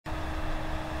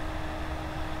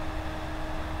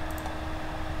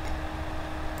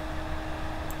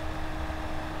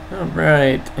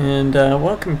Alright, and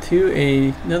welcome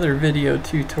to another video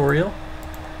tutorial.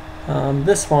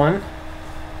 This one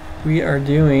we are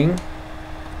doing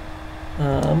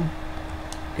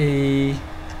the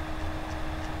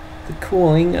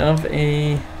cooling of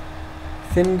a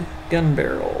finned gun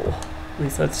barrel. At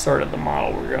least that's sort of the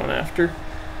model we're going after.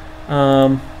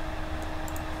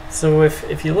 So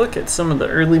if you look at some of the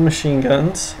early machine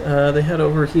guns, they had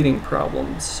overheating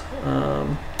problems.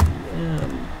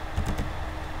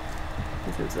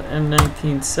 It's an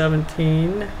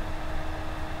M1917.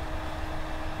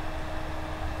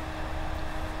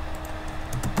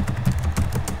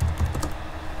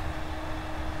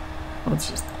 Let's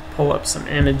just pull up some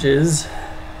images.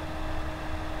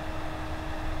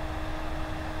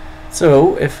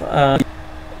 So if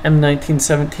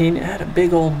M1917, it had a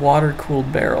big old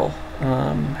water-cooled barrel.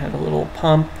 Had a little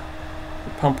pump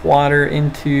water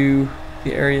into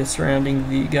the area surrounding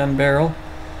the gun barrel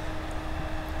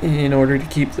in order to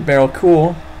keep the barrel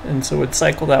cool, and so it would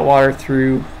cycle that water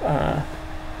through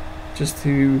just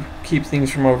to keep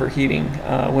things from overheating.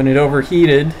 When it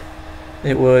overheated,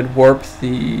 it would warp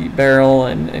the barrel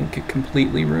and could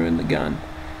completely ruin the gun.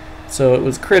 So it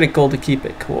was critical to keep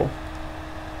it cool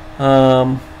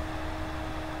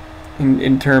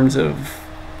in terms of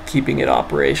keeping it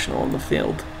operational in the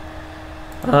field.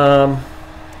 Then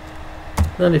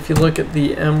if you look at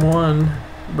the M1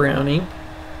 Browning,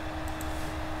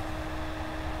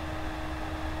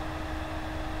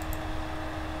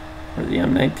 or the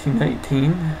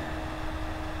M1919.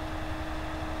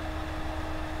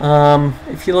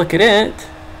 If you look at it,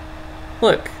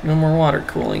 look, no more water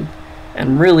cooling.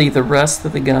 And really the rest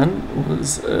of the gun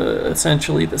was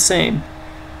essentially the same.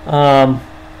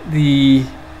 The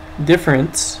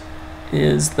difference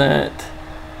is that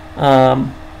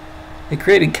it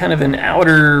created kind of an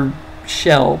outer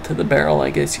shell to the barrel, I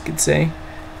guess you could say,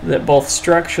 that both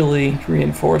structurally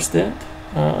reinforced it.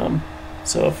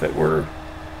 So if it were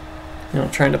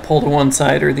trying to pull to one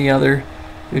side or the other,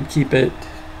 it would keep it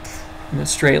in a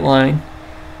straight line.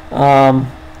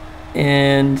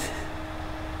 And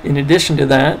in addition to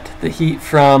that, the heat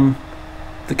from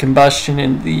the combustion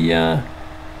in the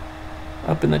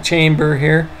up in the chamber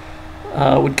here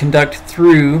would conduct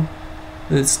through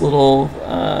this little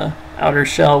outer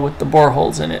shell with the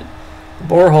boreholes in it. The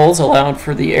boreholes allowed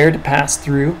for the air to pass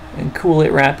through and cool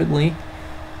it rapidly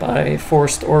by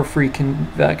forced or free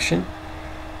convection.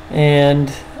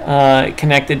 And it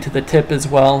connected to the tip as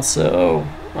well, so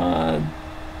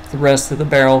the rest of the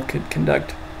barrel could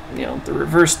conduct the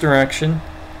reverse direction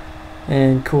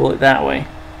and cool it that way.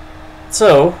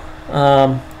 So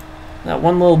that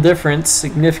one little difference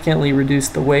significantly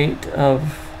reduced the weight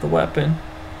of the weapon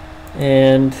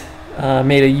and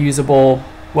made a usable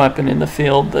weapon in the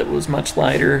field that was much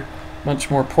lighter,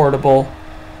 much more portable,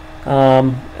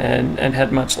 and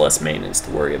had much less maintenance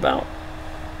to worry about.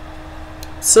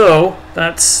 So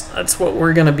that's what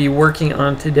we're going to be working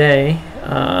on today.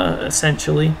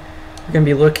 Essentially, we're going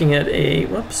to be looking at a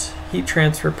heat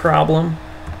transfer problem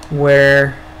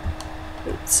where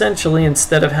essentially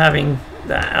instead of having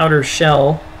the outer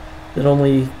shell that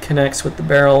only connects with the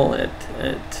barrel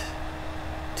at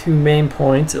two main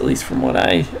points, at least from what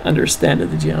I understand of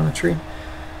the geometry,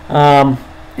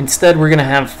 instead we're going to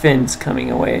have fins coming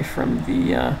away from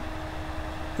the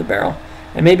barrel.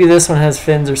 And maybe this one has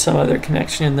fins or some other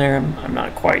connection in there. I'm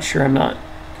not quite sure. I'm not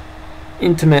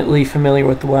intimately familiar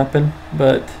with the weapon,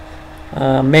 but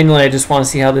mainly I just want to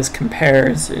see how this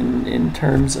compares in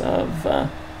terms of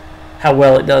how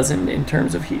well it does in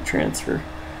terms of heat transfer.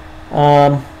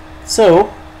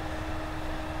 So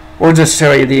we'll just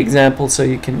show you the example so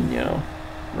you can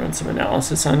run some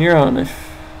analysis on your own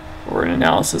or an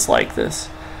analysis like this.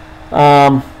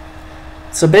 So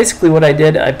basically what I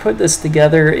did, I put this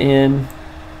together in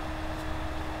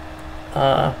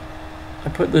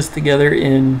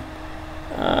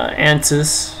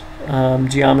Ansys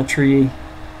geometry,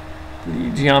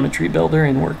 the geometry builder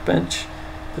in Workbench,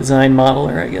 design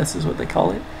modeler, I guess is what they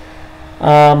call it.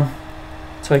 So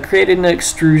I created an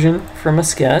extrusion from a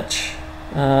sketch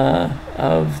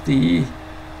of the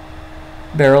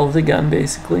barrel of the gun,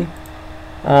 basically.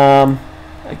 I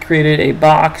created a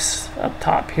box up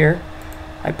top here.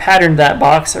 I patterned that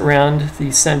box around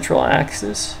the central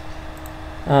axis,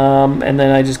 and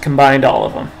then I just combined all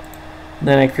of them. And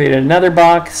then I created another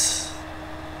box,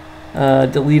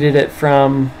 deleted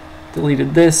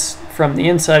this from the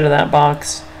inside of that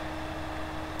box,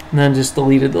 and then just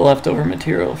deleted the leftover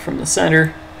material from the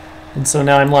center. And so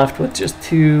now I'm left with just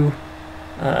two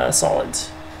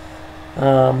solids.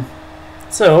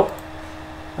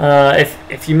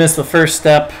 If you miss the first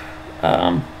step,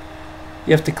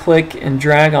 you have to click and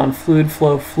drag on Fluid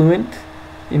Flow Fluent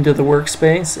into the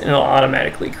workspace, and it'll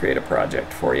automatically create a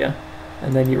project for you.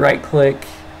 And then you right click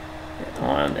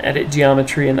on Edit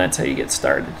Geometry, and that's how you get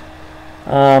started.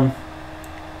 To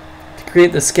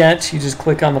create the sketch, you just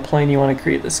click on the plane you want to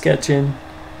create the sketch in.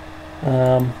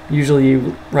 Usually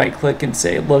you right click and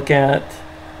say Look At,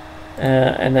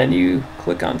 and then you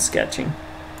click on Sketching.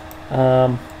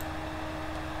 And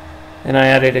I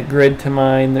added a grid to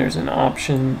mine. There's an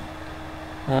option.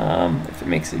 If it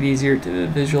makes it easier to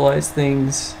visualize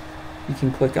things, you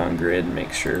can click on grid and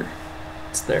make sure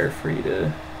it's there for you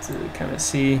to kind of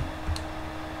see.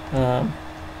 In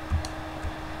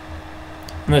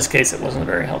this case, it wasn't a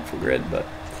very helpful grid, but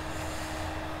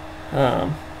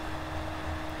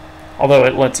although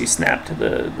it lets you snap to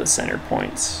the center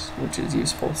points, which is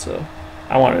useful. So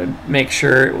I wanted to make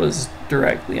sure it was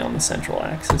directly on the central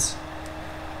axis.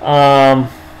 Okie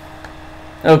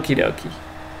dokie.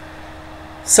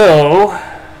 So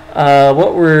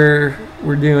what we're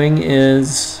doing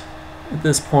is, at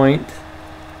this point,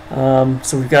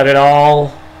 so we've got it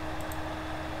all,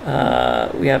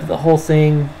 we have the whole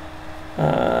thing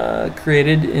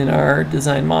created in our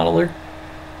design modeler.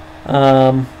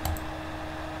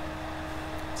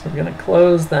 So we're going to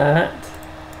close that,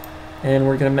 and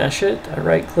we're going to mesh it. I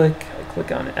right click, I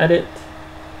click on Edit.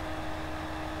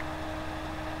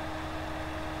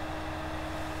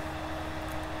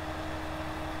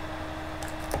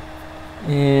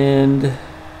 And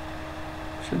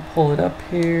should pull it up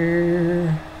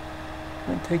here.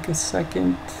 Might take a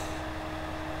second.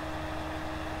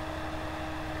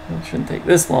 It shouldn't take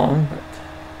this long, but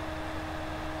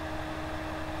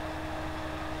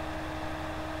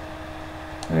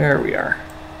there we are.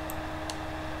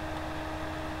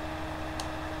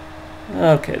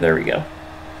 Okay, there we go.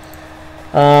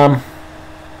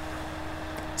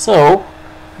 So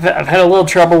I've had a little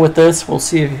trouble with this. We'll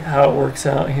see how it works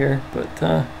out here.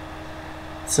 But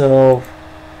so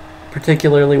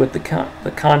particularly with the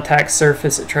contact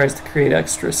surface, it tries to create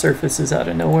extra surfaces out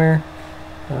of nowhere.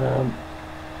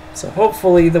 So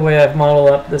hopefully the way I've modeled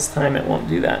up this time, it won't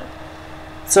do that.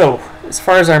 So as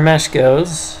far as our mesh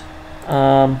goes,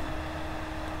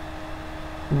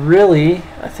 really,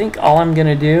 I think all I'm going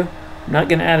to do, I'm not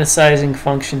going to add a sizing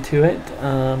function to it.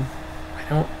 I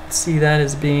don't see that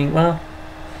as being, well,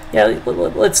 yeah,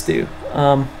 let's do.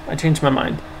 I changed my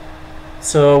mind.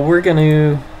 So we're going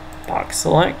to box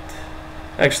select.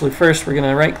 Actually, first we're going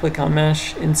to right click on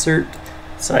mesh, insert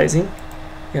sizing.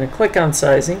 We're going to click on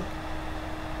sizing.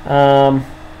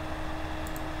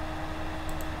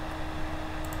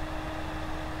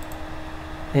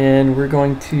 And we're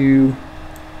going to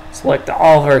select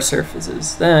all of our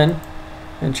surfaces. Then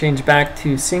and change back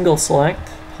to single select,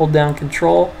 hold down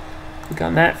Control, click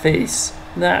on that face,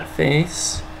 that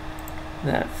face,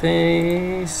 that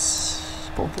face,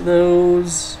 both of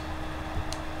those.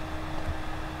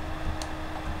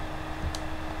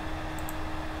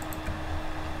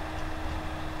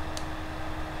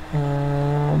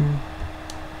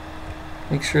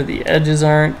 Make sure the edges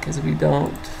aren't, because we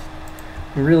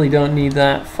really don't need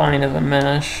that fine of a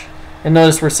mesh. And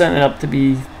notice we're setting it up to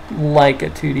be like a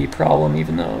 2D problem,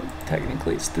 even though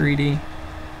technically it's 3D.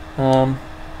 When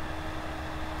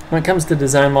it comes to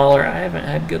design modeler, I haven't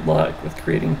had good luck with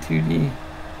creating 2D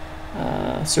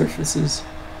surfaces.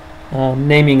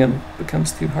 Naming them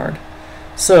becomes too hard.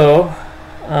 So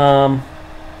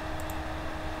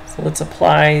let's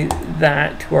apply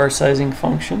that to our sizing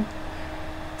function.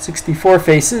 64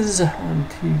 faces. 1,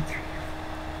 2, 3.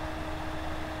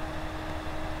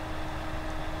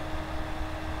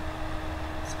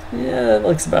 Yeah, that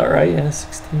looks about right. Yeah,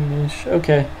 16-ish.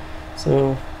 Okay,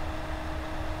 so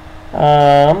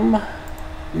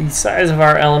the size of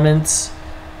our elements.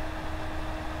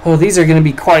 Oh, these are going to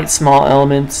be quite small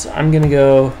elements. I'm going to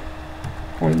go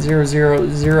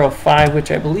 0.0005, which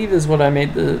I believe is what I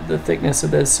made the thickness of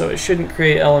this. So it shouldn't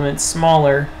create elements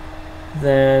smaller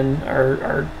than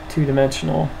our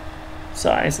two-dimensional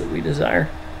size that we desire.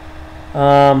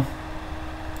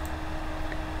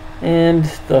 And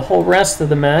the whole rest of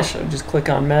the mesh, I'll just click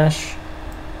on mesh,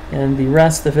 and the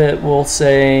rest of it will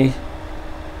say,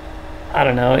 I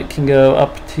don't know, it can go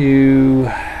up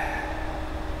to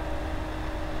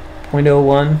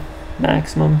 0.01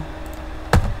 maximum.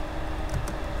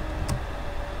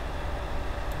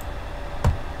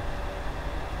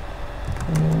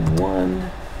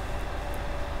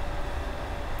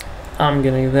 I'm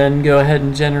going to then go ahead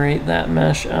and generate that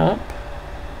mesh up.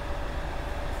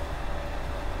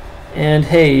 And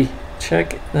hey,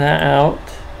 check that out.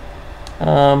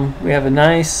 We have a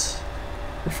nice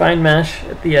refined mesh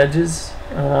at the edges.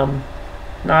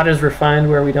 Not as refined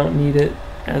where we don't need it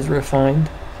as refined,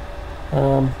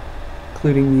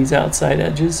 including these outside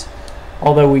edges.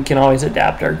 Although we can always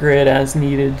adapt our grid as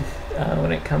needed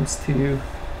when it comes to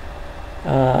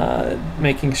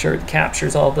making sure it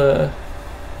captures all the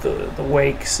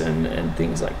wakes and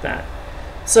things like that.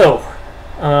 So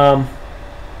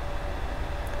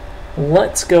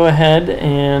let's go ahead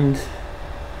and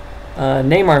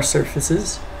name our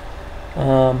surfaces.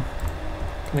 I'm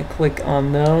going to click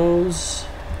on those.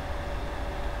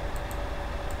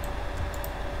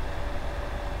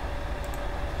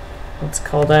 Let's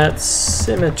call that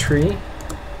symmetry.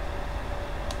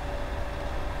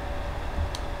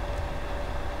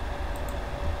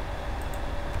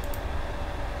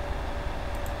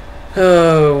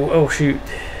 Oh shoot.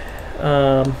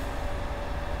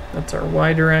 That's our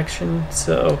y direction.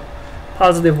 So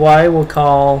positive y we'll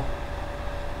call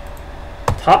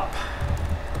top.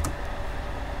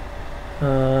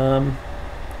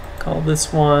 Call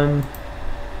this one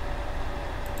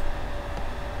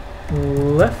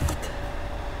left.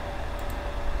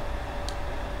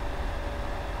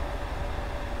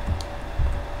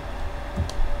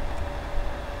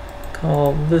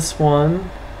 Call this one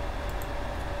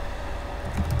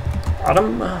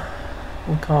bottom.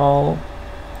 We'll call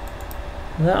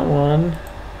that one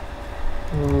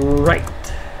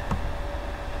right.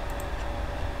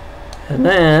 And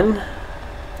then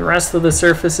the rest of the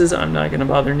surfaces, I'm not going to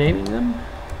bother naming them.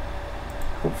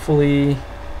 Hopefully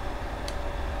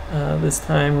this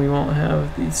time we won't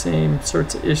have the same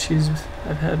sorts of issues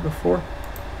I've had before.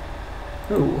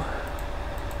 Oh.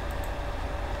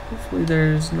 Hopefully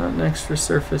there's not an extra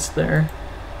surface there.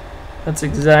 That's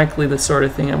exactly the sort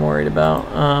of thing I'm worried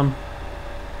about.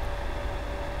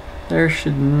 There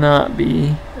should not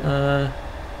be.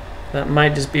 That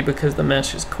might just be because the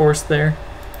mesh is coarse there.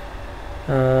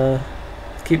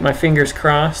 Keep my fingers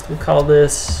crossed. We'll call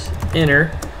this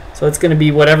inner. So it's going to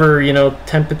be whatever, you know,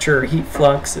 temperature or heat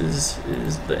flux is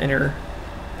the inner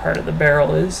part of the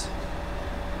barrel is.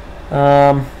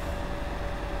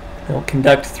 It'll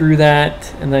conduct through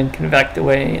that and then convect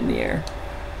away in the air.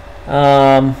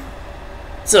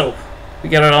 So we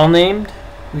got it all named.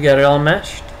 We got it all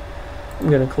meshed. I'm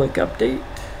going to click update.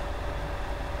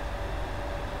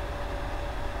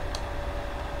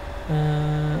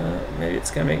 Maybe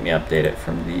it's going to make me update it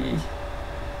from the...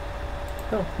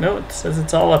 Oh, no, it says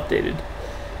it's all updated.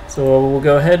 So we'll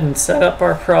go ahead and set up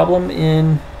our problem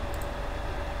in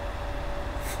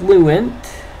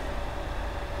Fluent.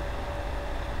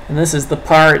 And this is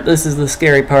the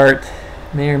scary part.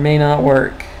 May or may not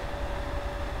work.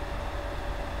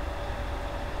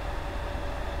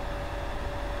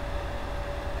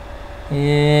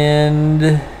 And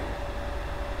is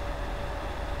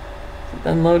it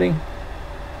done loading?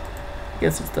 I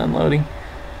guess it's done loading.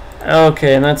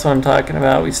 Okay, and that's what I'm talking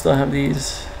about. We still have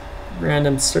these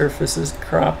random surfaces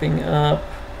cropping up.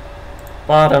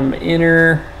 Bottom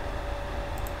inner.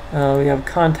 We have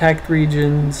contact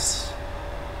regions.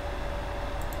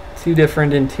 Two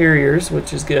different interiors,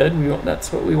 which is good.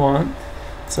 That's what we want.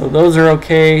 So those are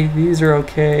okay. These are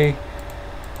okay.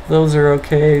 Those are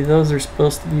okay. Those are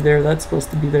supposed to be there. That's supposed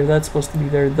to be there. That's supposed to be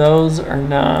there. Those are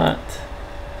not.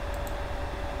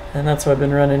 And that's what I've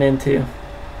been running into.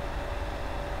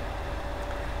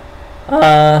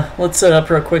 Let's set up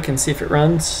real quick and see if it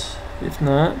runs. If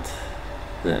not,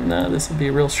 then this will be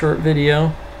a real short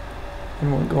video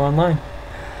and we'll go online.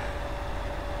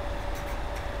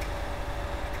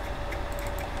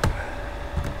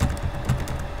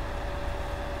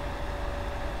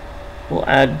 We'll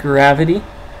add gravity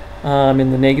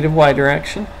in the negative y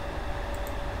direction.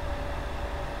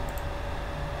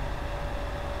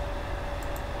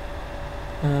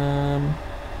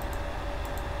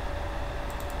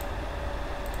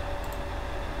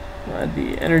 We'll add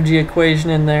the energy equation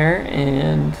in there,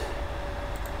 and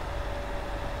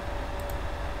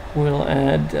we'll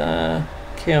add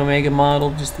k omega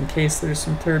model just in case there's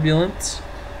some turbulence.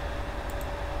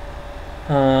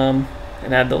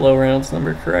 And add the low Reynolds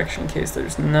number correction in case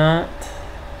there's not.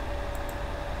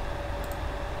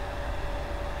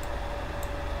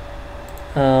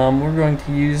 We're going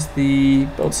to use the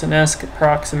Boson-esque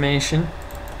approximation.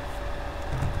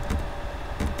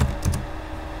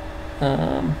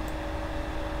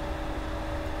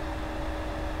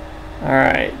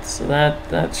 Alright, so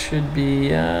that should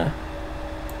be I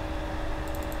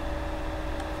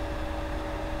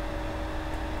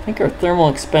think our thermal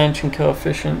expansion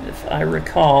coefficient, if I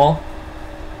recall,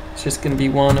 is just going to be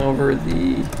 1 over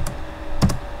the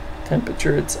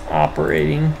temperature it's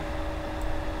operating.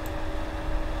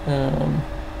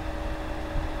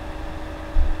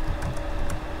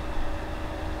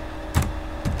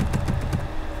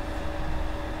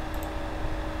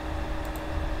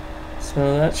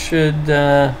 So that should,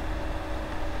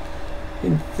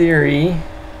 in theory,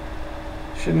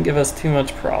 shouldn't give us too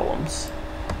much problems.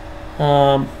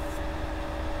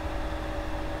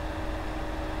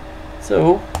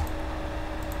 So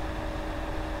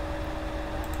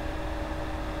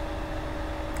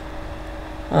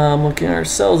looking at our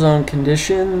cell zone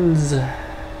conditions,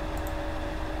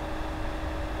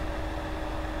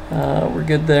 we're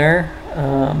good there.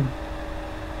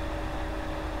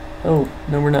 Oh,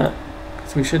 no we're not,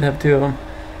 because we should have two of them.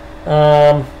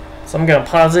 So I'm going to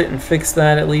pause it and fix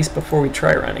that at least before we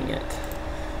try running it.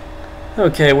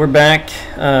 Okay, we're back,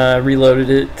 reloaded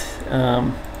it,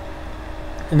 and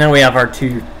now we have our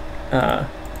two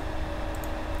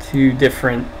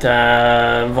different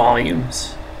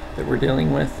volumes that we're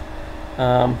dealing with,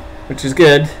 which is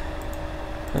good.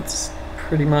 That's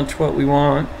pretty much what we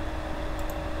want.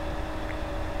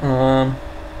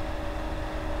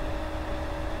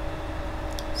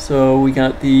 So we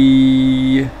got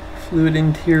the fluid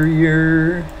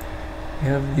interior, we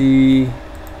have the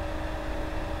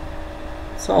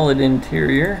solid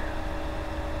interior.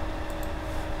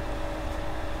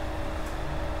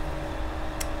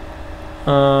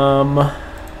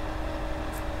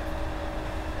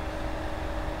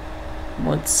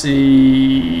 Let's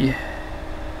see.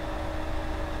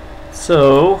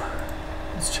 So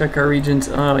let's check our regions.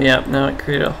 Oh yeah, now it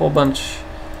created a whole bunch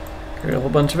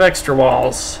of extra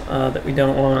walls that we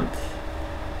don't want.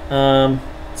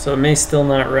 So it may still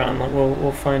not run.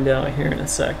 We'll find out here in a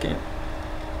second.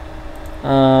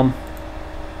 As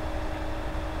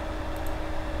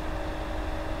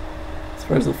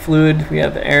far as the fluid, we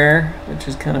have air, which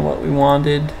is kind of what we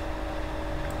wanted.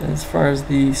 As far as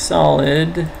the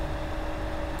solid,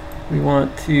 we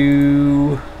want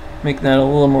to make that a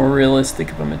little more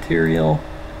realistic of a material.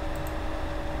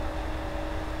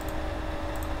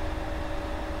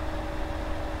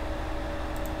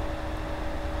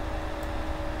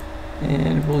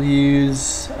 And we'll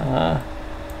use, go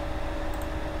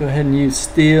ahead and use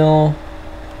steel.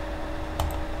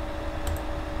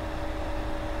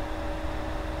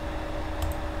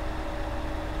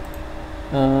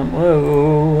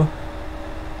 Whoa.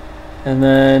 And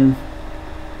then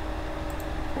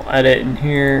we'll add it in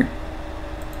here.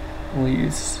 We'll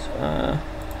use,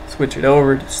 switch it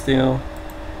over to steel.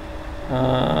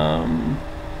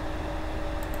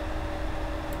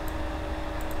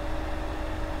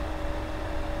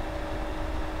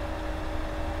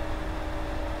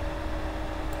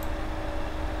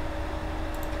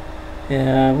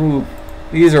 Yeah, ooh,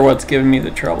 these are what's giving me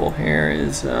the trouble here,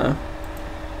 is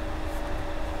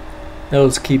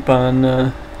those keep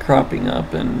on cropping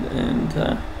up, and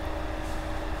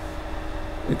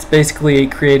it's basically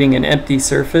creating an empty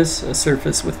surface, a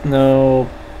surface with no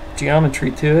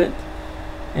geometry to it,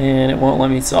 and it won't let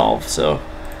me solve. So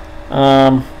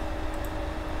oh.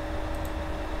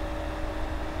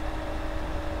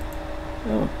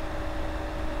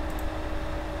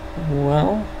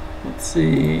 Well, let's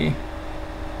see.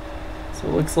 So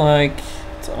it looks like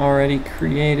it's already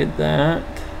created that.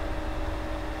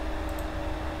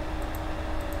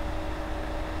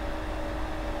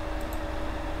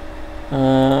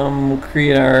 We'll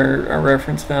create our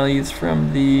reference values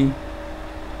from the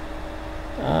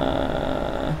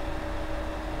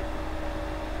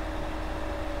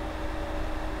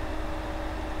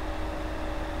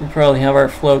we'll probably have our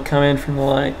flow come in from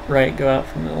the right, go out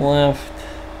from the left.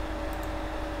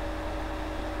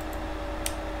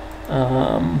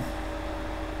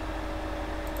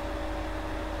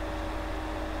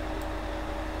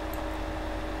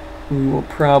 We will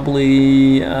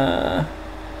probably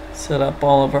set up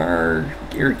all of our,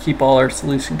 or keep all our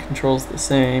solution controls the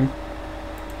same.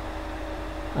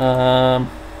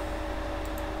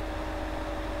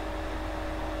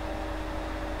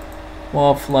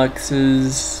 Wall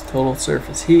fluxes, total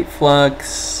surface heat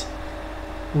flux,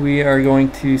 we are going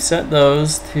to set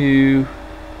those to,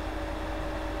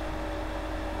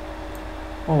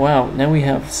 oh wow, now we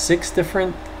have 6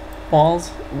 different walls.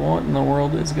 What in the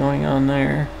world is going on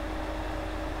there?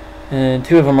 And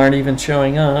 2 of them aren't even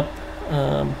showing up.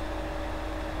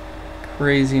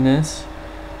 Craziness.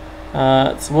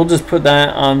 So we'll just put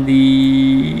that on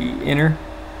the inner,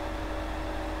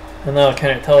 and that'll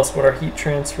kind of tell us what our heat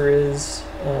transfer is.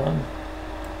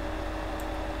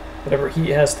 Whatever heat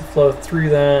has to flow through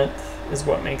that is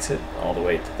what makes it all the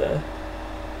way to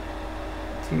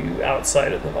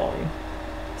outside of the volume.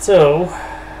 So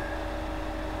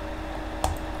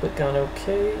click on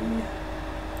OK.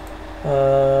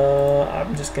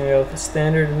 I'm just going to go with the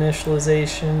standard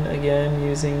initialization, again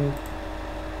using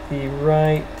the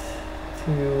right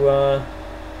to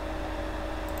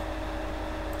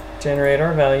generate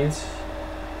our values.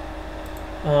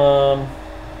 As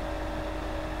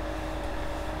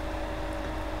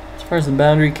far as the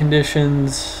boundary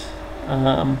conditions,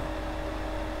 yeah,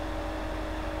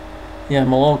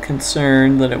 I'm a little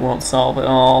concerned that it won't solve it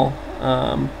all.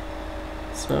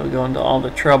 So going to all the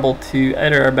trouble to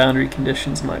edit our boundary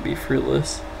conditions might be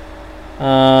fruitless.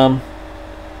 We'll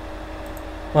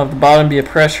have the bottom be a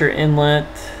pressure inlet,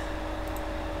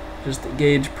 just to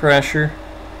gauge pressure.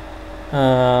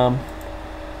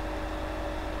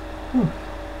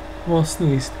 Almost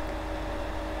sneezed.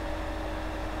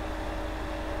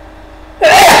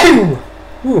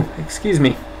 Ooh, excuse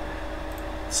me.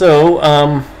 So,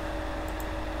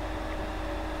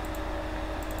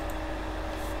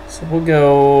 so we'll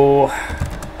go,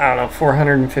 I don't know,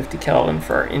 450 Kelvin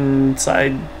for our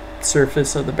inside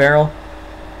surface of the barrel.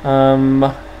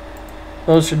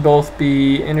 Those should both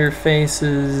be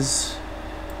interfaces.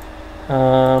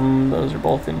 Those are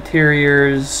both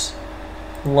interiors.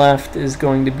 Left is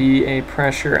going to be a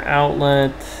pressure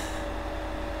outlet.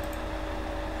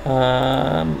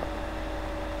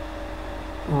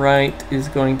 Right is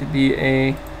going to be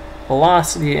a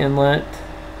velocity inlet.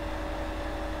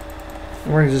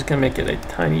 We're just going to make it a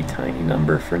tiny, tiny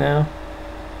number for now.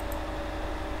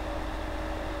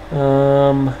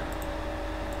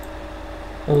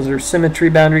 Those are symmetry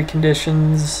boundary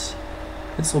conditions.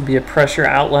 This will be a pressure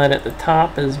outlet at the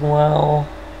top as well.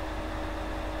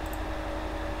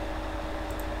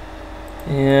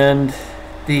 And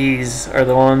these are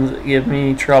the ones that give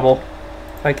me trouble.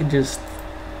 If I could just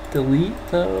delete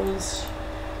those,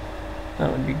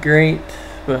 that would be great,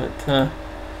 but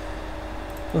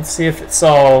let's see if it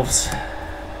solves.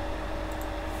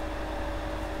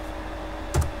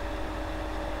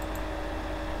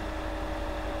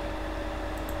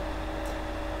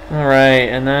 Alright,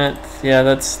 and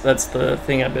that's the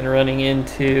thing I've been running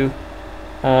into.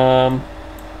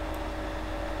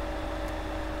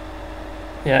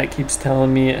 Yeah, it keeps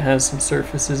telling me it has some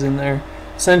surfaces in there.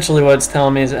 Essentially what it's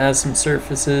telling me is it has some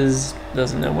surfaces,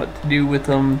 doesn't know what to do with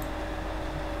them,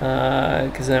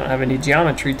 because they don't have any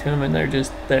geometry to them and they're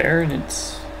just there, and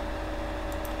it's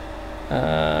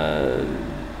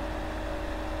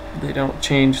they don't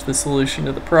change the solution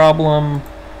to the problem.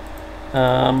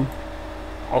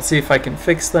 I'll see if I can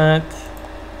fix that,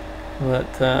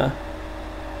 but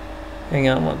hang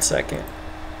on one second.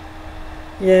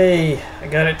 Yay, I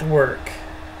got it to work.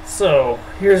 So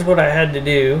here's what I had to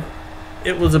do.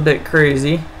 It was a bit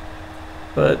crazy,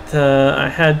 but I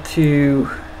had to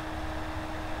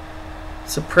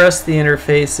suppress the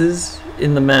interfaces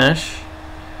in the mesh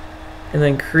and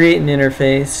then create an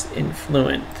interface in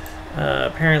Fluent.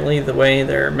 Apparently the way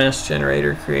their mesh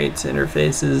generator creates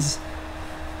interfaces,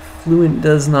 Fluent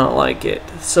does not like it.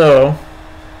 So,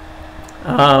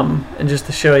 and just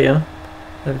to show you,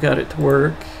 I've got it to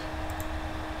work.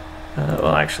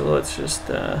 Well, actually, let's just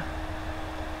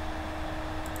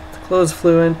close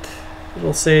Fluent.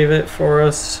 It'll save it for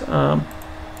us. I'll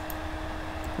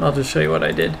just show you what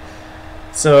I did.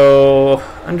 So,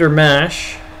 under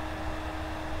Mesh,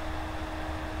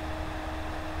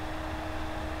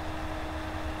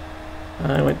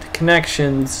 I went to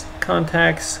Connections,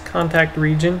 Contacts, Contact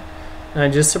Region, and I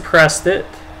just suppressed it.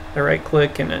 I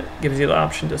right-click and it gives you the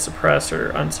option to suppress or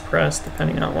unsuppress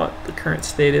depending on what the current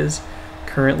state is.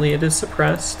 Currently it is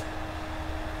suppressed.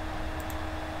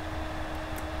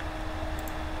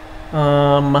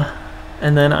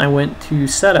 And then I went to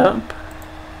Setup.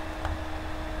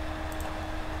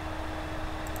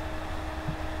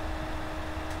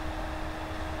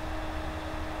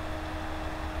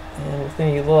 And with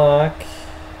any luck,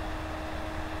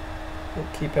 we'll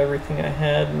keep everything I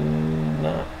had and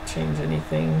not change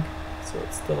anything, so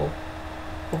it still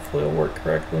hopefully will work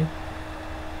correctly.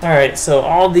 Alright, so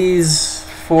all these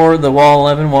for the wall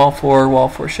 11, wall 4, wall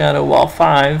foreshadow, wall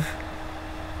 5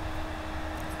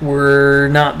 were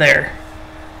not there.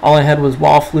 All I had was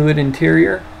wall fluid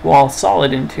interior, wall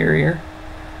solid interior.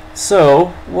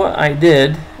 So what I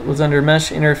did was under mesh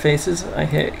interfaces, I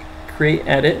hit create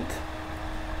edit.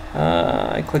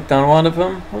 I clicked on one of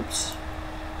them. Whoops.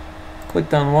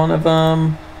 Clicked on one of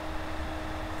them.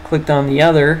 Clicked on the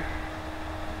other.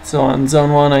 So on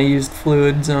zone 1 I used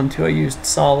fluid, zone 2 I used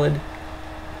solid.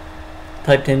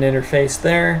 Typed in interface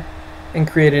there and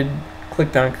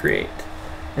clicked on create.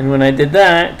 And when I did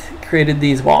that, it created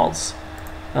these walls.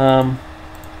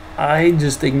 I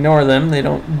just ignore them, they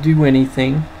don't do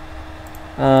anything.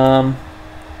 And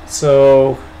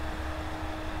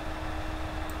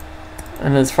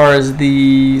as far as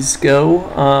these go,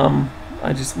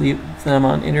 I just leave them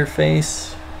on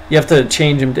interface. You have to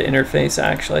change them to interface,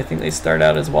 actually. I think they start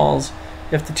out as walls.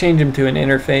 You have to change them to an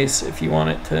interface if you want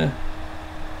it to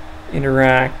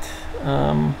interact.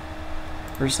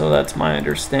 or so that's my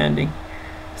understanding.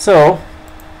 So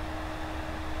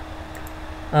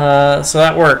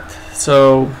that worked.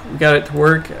 So we got it to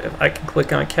work. I can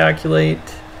click on calculate,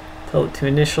 tell it to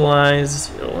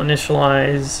initialize. It'll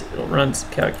initialize. It'll run some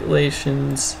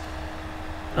calculations.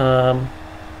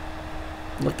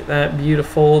 Look at that,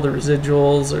 beautiful. The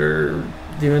residuals are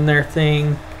doing their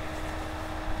thing.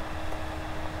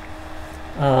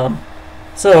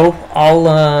 So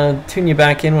I'll tune you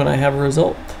back in when I have a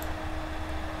result.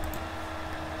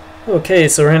 Okay,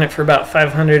 so we're in it for about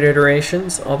 500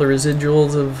 iterations. All the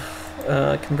residuals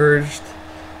have converged.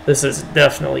 This has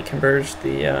definitely converged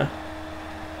the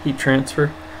heat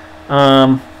transfer.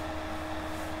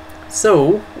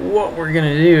 So what we're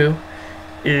going to do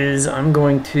is I'm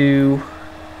going to,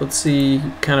 let's see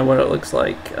kind of what it looks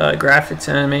like. Graphics,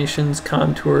 animations,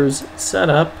 contours,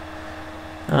 setup.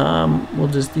 We'll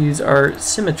just use our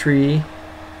symmetry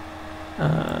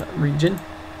region.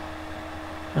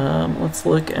 Let's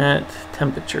look at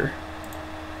temperature.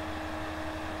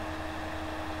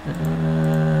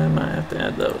 Might have to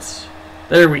add those.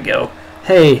 There we go.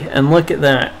 Hey, and look at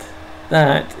that.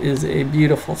 That is a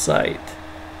beautiful sight.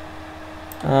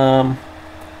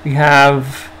 We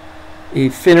have a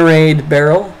Finnerade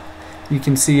barrel. You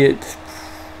can see it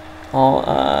all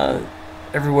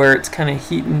everywhere. It's kind of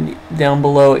heating down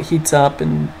below. It heats up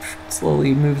and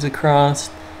slowly moves across.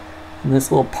 And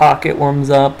this little pocket warms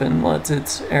up and lets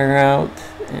its air out.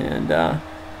 And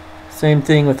same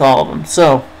thing with all of them.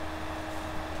 So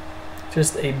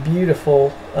just a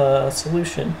beautiful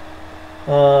solution.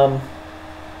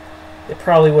 It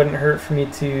probably wouldn't hurt for me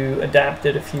to adapt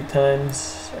it a few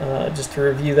times just to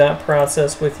review that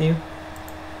process with you.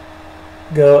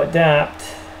 Go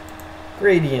adapt,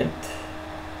 gradient.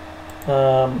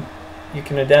 You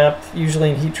can adapt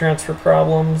usually in heat transfer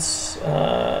problems,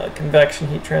 convection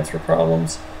heat transfer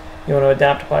problems. You want to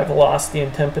adapt by velocity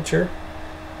and temperature.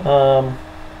 So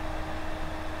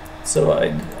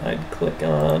I'd click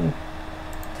on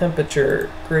temperature,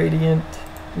 gradient,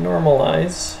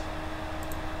 normalize.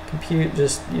 Compute,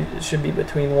 just it should be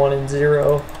between 1 and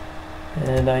 0,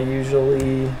 and I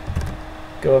usually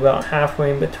go about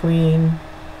halfway in between.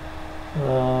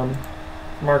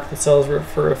 Mark the cells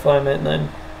for refinement and then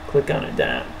click on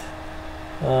adapt.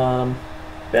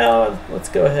 Yeah, let's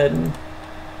go ahead and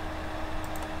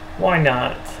why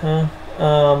not, huh?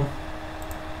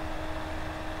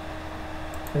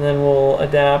 And then we'll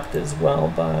adapt as well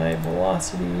by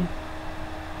velocity.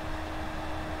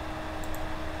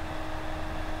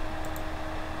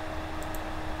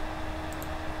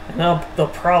 And they'll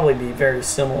probably be very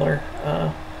similar.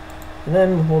 And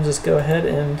then we'll just go ahead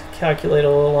and calculate a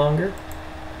little longer.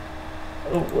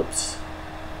 Oh, whoops.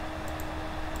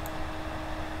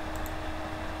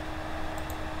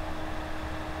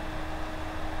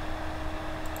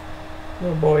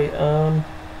 Oh boy,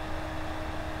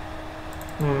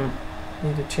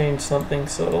 need to change something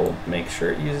so it'll make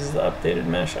sure it uses the updated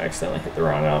mesh. I accidentally hit the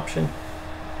wrong option.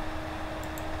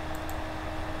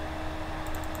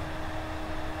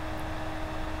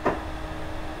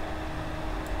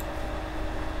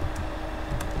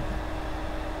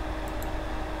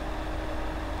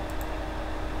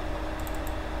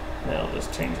 Now I'll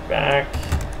just change it back.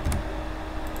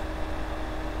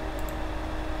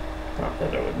 Not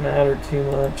that it would matter too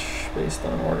much based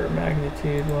on order of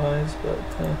magnitude wise, but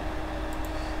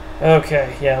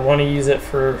okay, yeah, I want to use it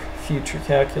for future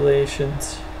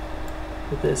calculations,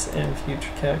 with this and future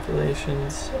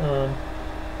calculations.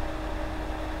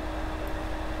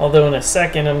 Although in a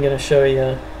second I'm going to show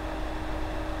you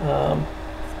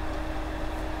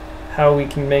how we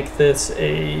can make this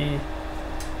a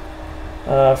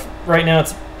right now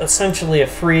it's essentially a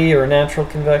free or natural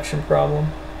convection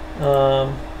problem.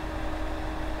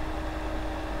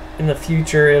 In the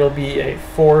future it'll be a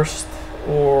forced,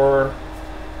 or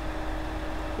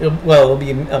it'll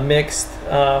be a mixed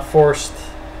forced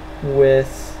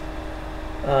with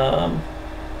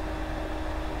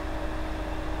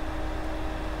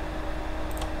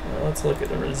let's look at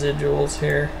the residuals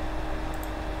here.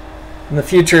 In the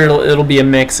future it'll be a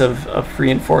mix of free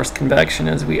and forced convection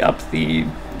as we up the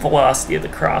velocity of the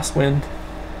crosswind.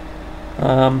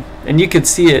 And you could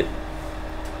see it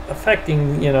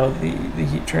affecting, you know, the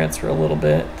heat transfer a little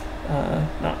bit,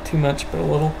 not too much, but a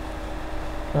little.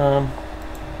 Well,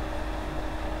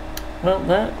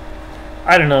 that,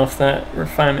 I don't know if that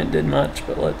refinement did much,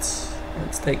 but let's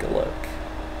take a look.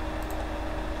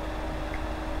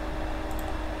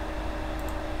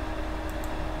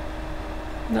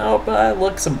 No, but it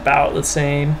looks about the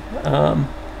same.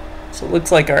 So it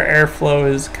looks like our airflow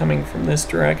is coming from this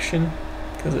direction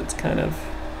because it's kind of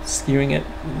skewing it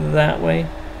that way.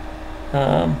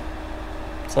 So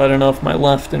I don't know if my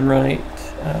left and right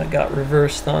got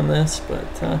reversed on this, but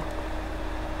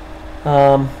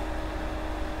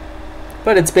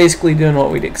it's basically doing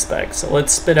what we'd expect. So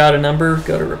let's spit out a number,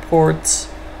 go to reports,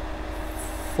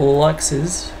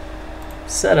 fluxes,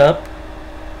 setup,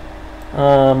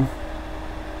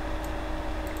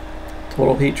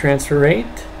 total heat transfer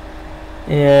rate,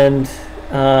 and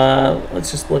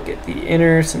let's just look at the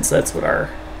inner, since that's what our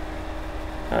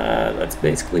that's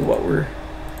basically what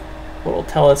will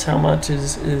tell us how much heat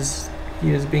is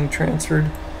being transferred.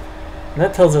 And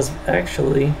that tells us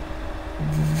actually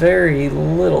very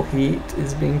little heat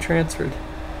is being transferred.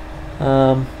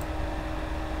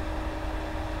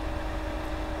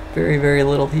 Very, very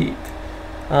little heat.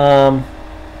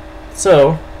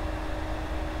 So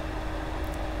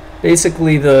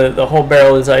basically the whole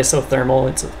barrel is isothermal.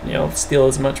 It's, steel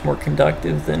is much more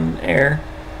conductive than air.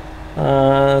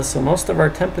 So most of our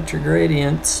temperature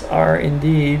gradients are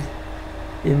indeed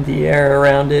in the air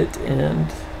around it,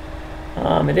 and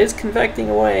it is convecting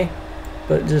away,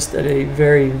 but just at a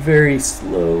very, very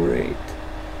slow rate.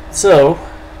 So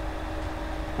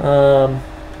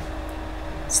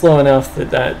slow enough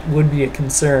that would be a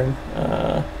concern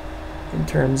in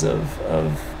terms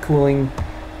of cooling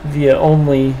via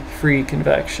only free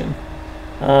convection.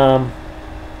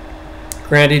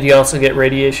 Granted, you also get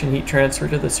radiation heat transfer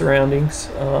to the surroundings,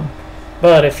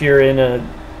 but if you're in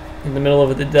the middle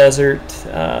of the desert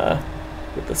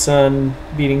with the sun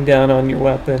beating down on your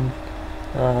weapon,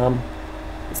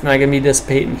 it's not going to be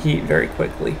dissipating heat very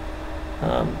quickly.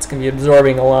 It's going to be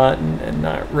absorbing a lot and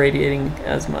not radiating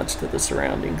as much to the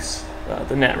surroundings.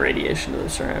 The net radiation to the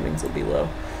surroundings will be low.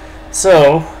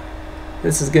 So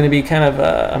this is going to be kind of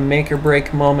a make or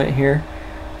break moment here.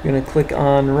 We're going to click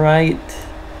on right.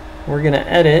 We're going to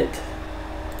edit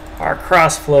our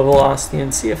cross flow velocity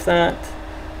and see if that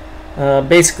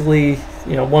basically,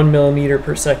 1 millimeter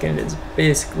per second is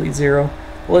basically 0.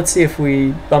 Well, let's see if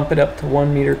we bump it up to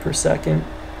 1 meter per second,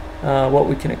 what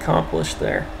we can accomplish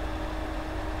there.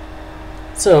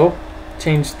 So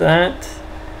change that.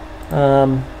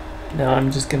 Now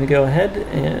I'm just going to go ahead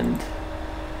and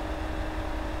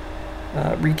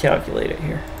recalculate it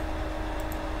here.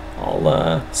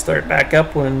 I'll start back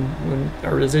up when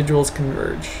our residuals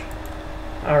converge.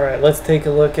 Alright, let's take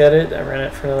a look at it. I ran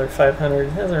it for another 500.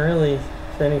 It hasn't really,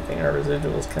 if anything, our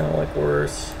residuals kind of look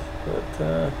worse, but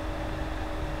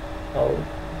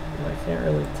I can't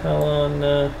really tell on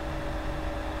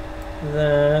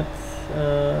that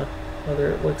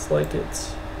whether it looks like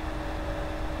it's, I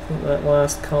think that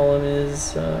last column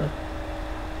is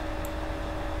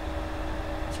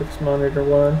chips monitor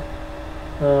 1.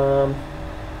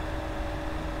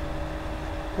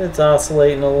 It's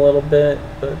oscillating a little bit,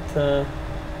 but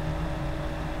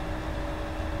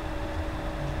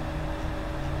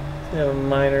we have a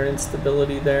minor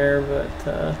instability there,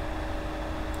 but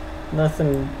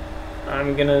nothing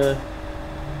I'm gonna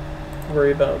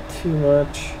worry about too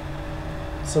much.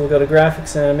 So we'll go to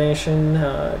graphics animation,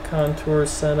 contour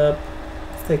setup.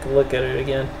 Let's take a look at it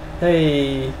again.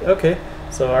 Hey, okay,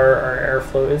 so our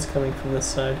airflow is coming from this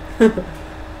side.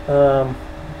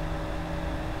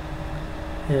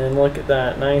 And look at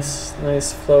that, nice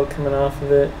flow coming off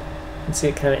of it. You can see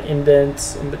it kind of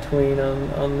indents in between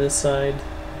on this side,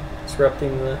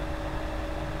 disrupting the,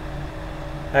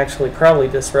 actually probably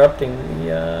disrupting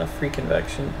the free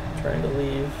convection, trying to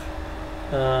leave.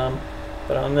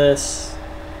 But on this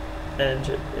edge,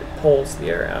 it pulls the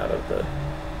air out of the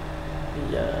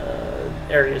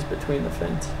areas between the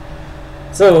fins.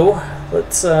 So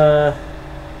let's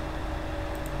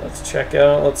check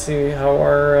out, let's see how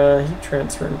our heat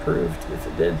transfer improved, if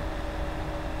it did.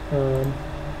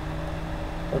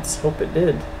 Let's hope it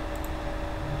did.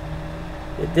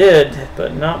 It did,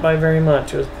 but not by very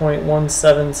much. It was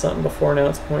 0.17 something before, now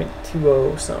it's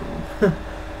 0.20 something.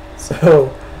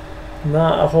 So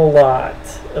not a whole lot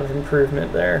of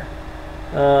improvement there.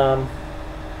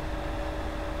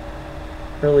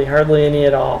 Really hardly any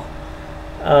at all.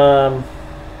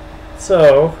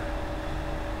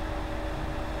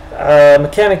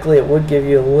 Mechanically it would give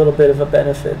you a little bit of a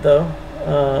benefit though,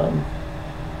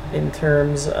 in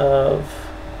terms of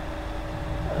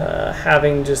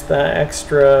having just that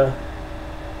extra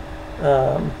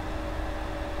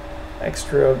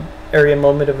area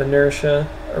moment of inertia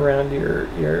around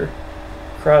your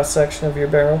cross section of your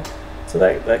barrel. So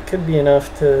that could be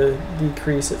enough to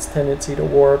decrease its tendency to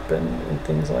warp and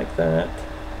things like that.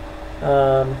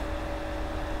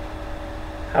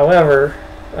 However,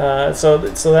 so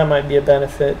that might be a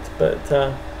benefit, but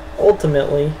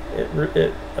ultimately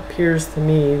it appears to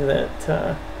me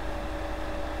that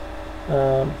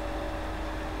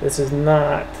this is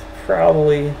not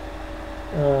probably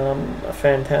a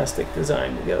fantastic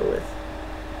design to go with.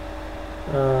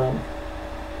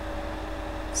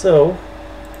 So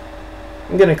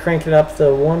I'm going to crank it up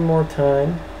though one more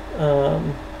time.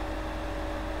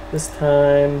 This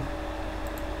time,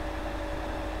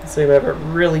 let's say we have a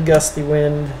really gusty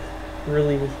wind,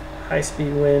 really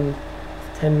high-speed wind,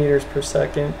 10 meters per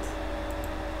second.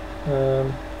 I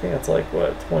think that's like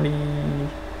what, 20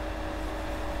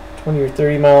 or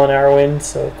 30 mile an hour wind,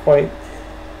 so quite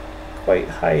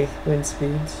high wind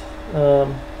speeds.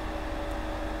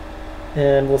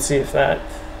 And we'll see if that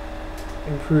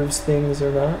improves things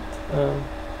or not.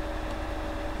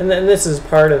 And then this is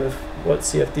part of what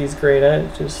CFD is great at.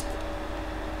 It just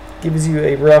gives you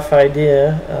a rough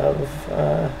idea of,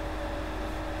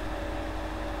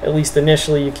 at least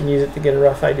initially you can use it to get a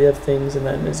rough idea of things, and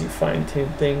then as you fine-tune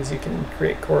things you can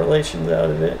create correlations out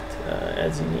of it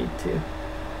as you need to.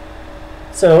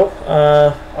 So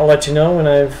I'll let you know when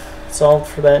I've solved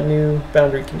for that new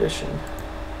boundary condition.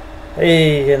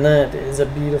 Hey, and that is a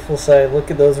beautiful sight.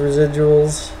 Look at those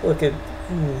residuals. Look at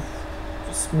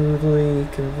smoothly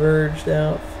converged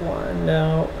out, flattened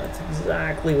out. That's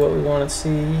exactly what we want to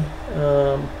see.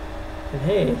 And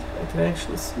hey, I can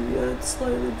actually see that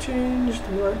slightly changed.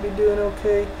 We might be doing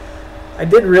okay. I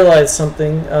did realize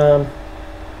something that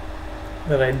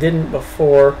I didn't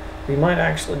before. We might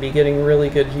actually be getting really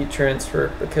good heat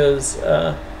transfer because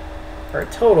our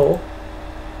total,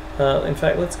 in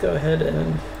fact, let's go ahead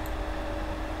and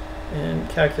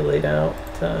calculate out,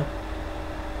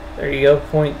 there you go,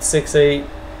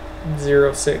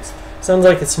 0.6806. Sounds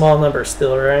like a small number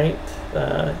still, right?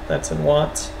 That's in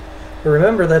watts. But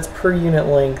remember, that's per unit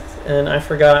length, and I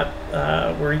forgot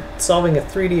we're solving a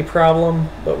 3D problem,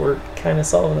 but we're kind of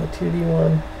solving a 2D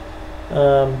one.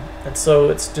 And so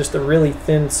it's just a really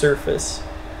thin surface,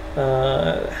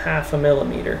 half a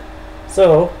millimeter.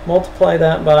 So multiply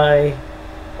that by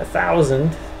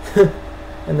 1,000,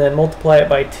 and then multiply it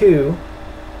by 2,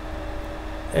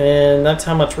 and that's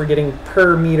how much we're getting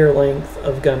per meter length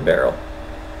of gun barrel.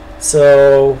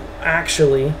 So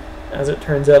actually, as it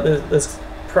turns out, this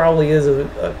probably is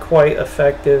a quite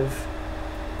effective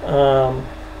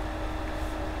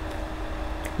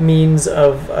means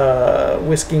of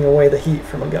whisking away the heat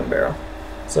from a gun barrel.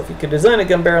 So if you could design a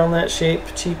gun barrel in that shape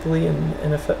cheaply and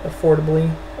affordably,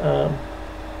 it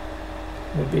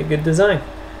would be a good design.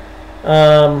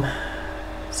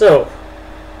 So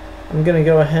I'm going to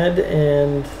go ahead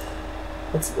and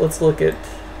let's look at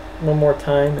one more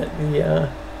time at the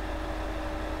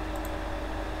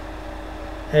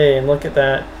hey, and look at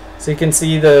that. So you can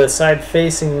see the side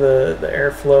facing the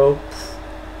airflow,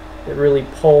 it really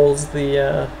pulls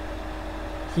the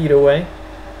heat away.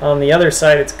 On the other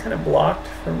side, it's kind of blocked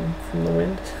from the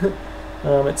wind.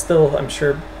 It still, I'm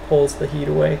sure, pulls the heat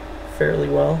away fairly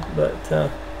well,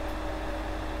 but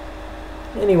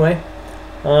anyway,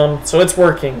 so it's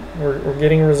working. We're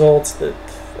getting results that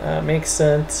make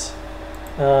sense.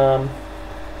 I'm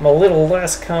a little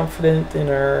less confident in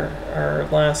our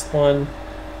last one.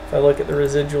 If I look at the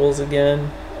residuals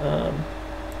again,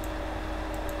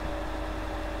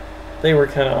 they were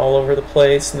kind of all over the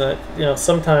place, and that, you know,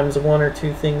 sometimes one or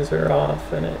two things are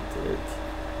off, and it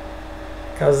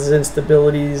causes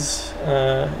instabilities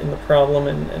in the problem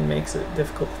and makes it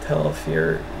difficult to tell if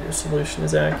your solution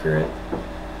is accurate.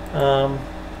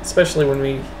 Especially when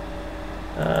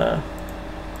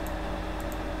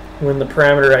the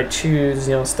parameter I choose,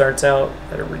 you know, starts out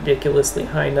at a ridiculously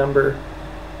high number,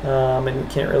 and you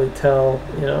can't really tell,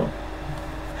 you know,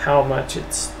 how much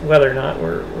whether or not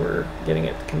we're getting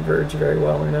it to converge very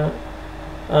well or not.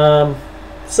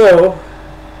 So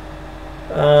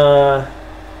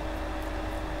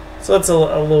that's a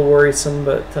little worrisome,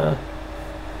 but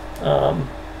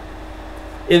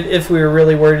if we were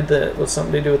really worried that it was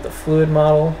something to do with the fluid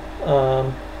model,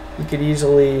 you could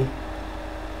easily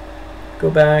go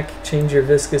back, change your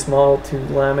viscous model to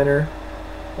laminar,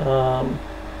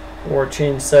 or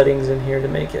change settings in here to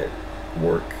make it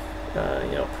work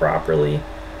you know, properly,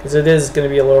 because it is going to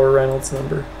be a lower Reynolds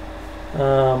number,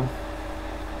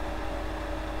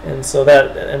 and so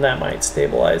that might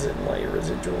stabilize it and let your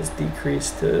residuals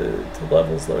decrease to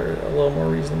levels that are a little more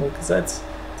reasonable, because it's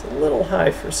a little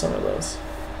high for some of those.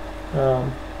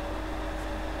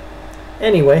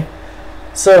 Anyway,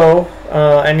 so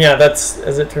and yeah, that's,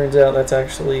 as it turns out, that's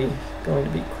actually going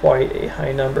to be quite a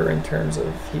high number in terms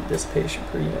of heat dissipation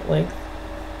per unit length.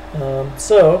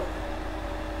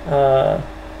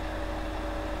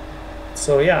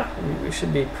 So yeah, we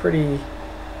should be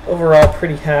overall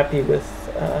pretty happy with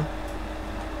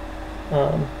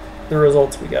the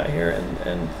results we got here,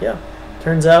 and yeah,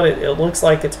 turns out it looks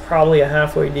like it's probably a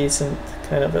halfway decent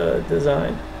kind of a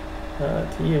design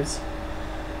to use.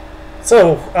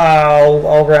 So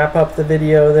I'll wrap up the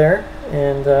video there,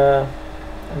 and a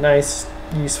nice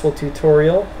useful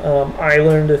tutorial. I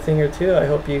learned a thing or two. I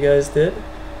hope you guys did,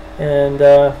 and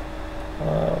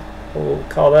we'll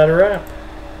call that a wrap.